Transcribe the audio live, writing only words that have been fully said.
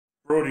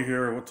Brody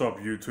here. What's up,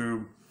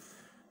 YouTube?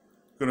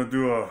 Gonna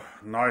do a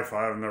knife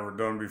I have never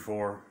done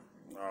before.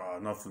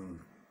 Nothing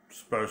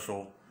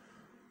special.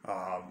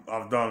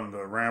 I've done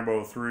the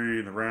Rambo 3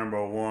 and the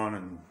Rambo 1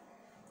 and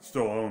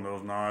still own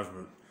those knives,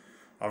 but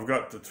I've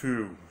got the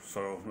 2.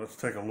 So let's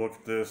take a look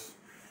at this.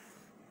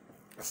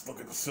 Let's look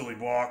at the silly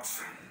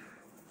box.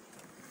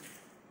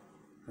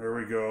 There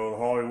we go, the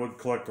Hollywood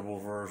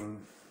Collectibles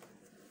version.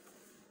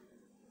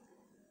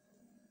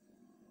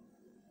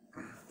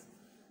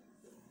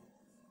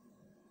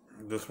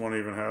 This one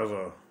even has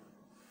a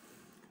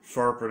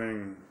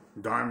sharpening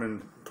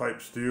diamond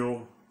type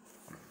steel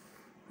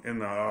in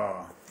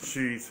the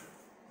sheath,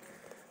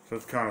 so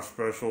it's kind of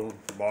special.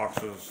 The box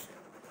has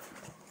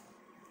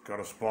got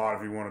a spot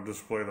if you want to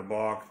display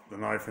the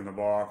knife in the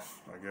box,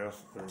 I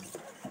guess.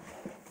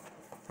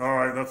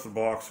 Alright, that's the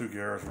box, who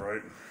cares,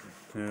 right?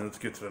 Yeah, let's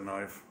get to the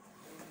knife.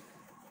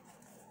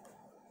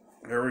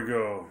 There we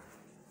go.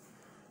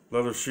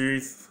 Leather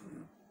sheath.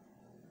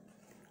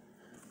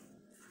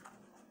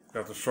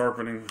 Got the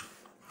sharpening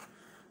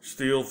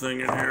steel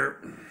thing in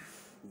here.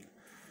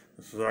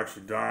 This is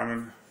actually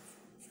diamond.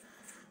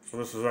 So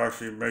this is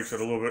actually makes it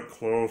a little bit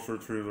closer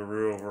to the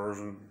real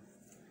version.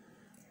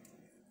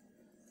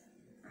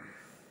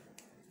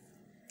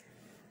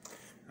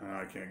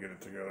 I can't get it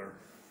together.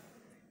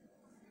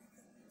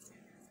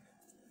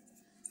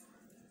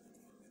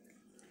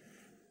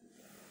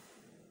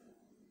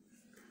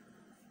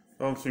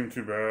 Don't seem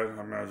too bad.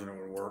 I imagine it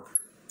would work.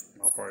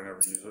 I'll probably never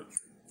use it.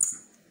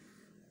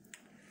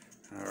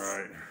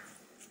 Alright.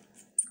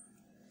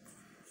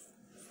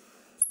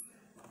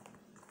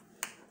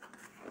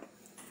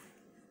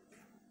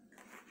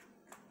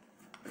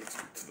 Let's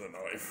get to the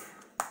knife.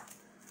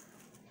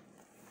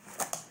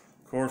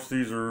 Of course,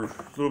 these are a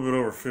little bit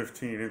over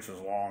 15 inches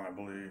long, I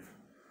believe.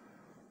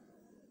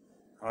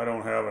 I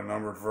don't have a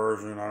numbered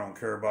version. I don't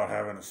care about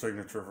having a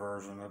signature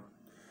version.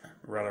 I'd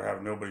rather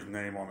have nobody's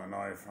name on the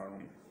knife.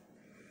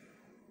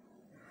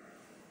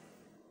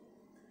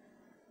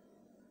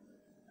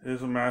 It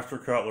is a master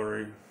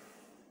cutlery.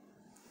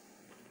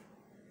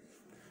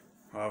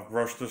 I've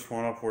brushed this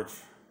one up where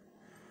it's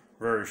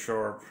very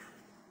sharp.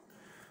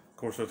 Of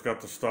course, it's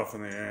got the stuff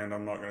in the end.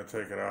 I'm not going to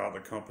take it out. The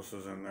compass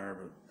is in there,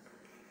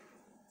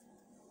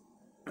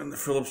 and the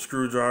Phillips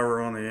screwdriver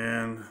on the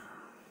end.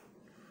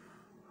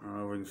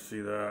 We can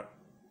see that.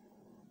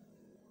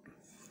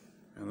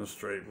 And the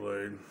straight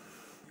blade,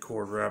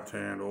 cord wrapped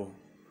handle.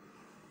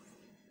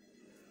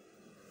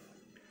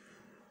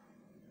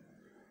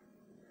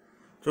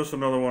 Just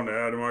another one to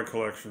add to my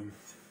collection.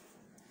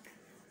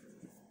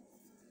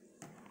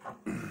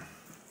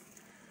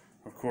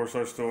 Of course,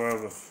 I still have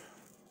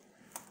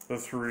the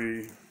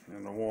 3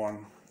 and the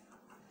 1.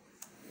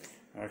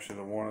 Actually,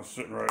 the 1 is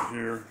sitting right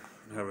here.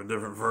 I have a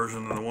different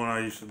version than the one I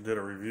used to did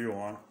a review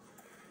on.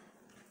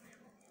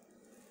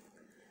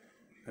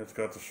 It's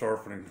got the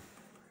sharpening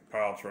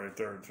pouch right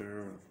there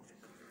too.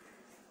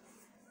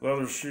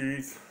 Leather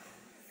sheath,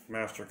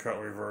 master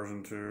cutlery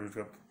version too. It's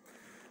got the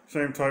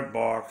same type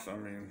box. I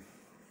mean,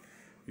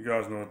 you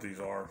guys know what these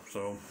are.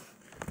 So,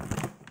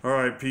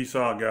 alright, peace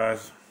out,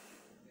 guys.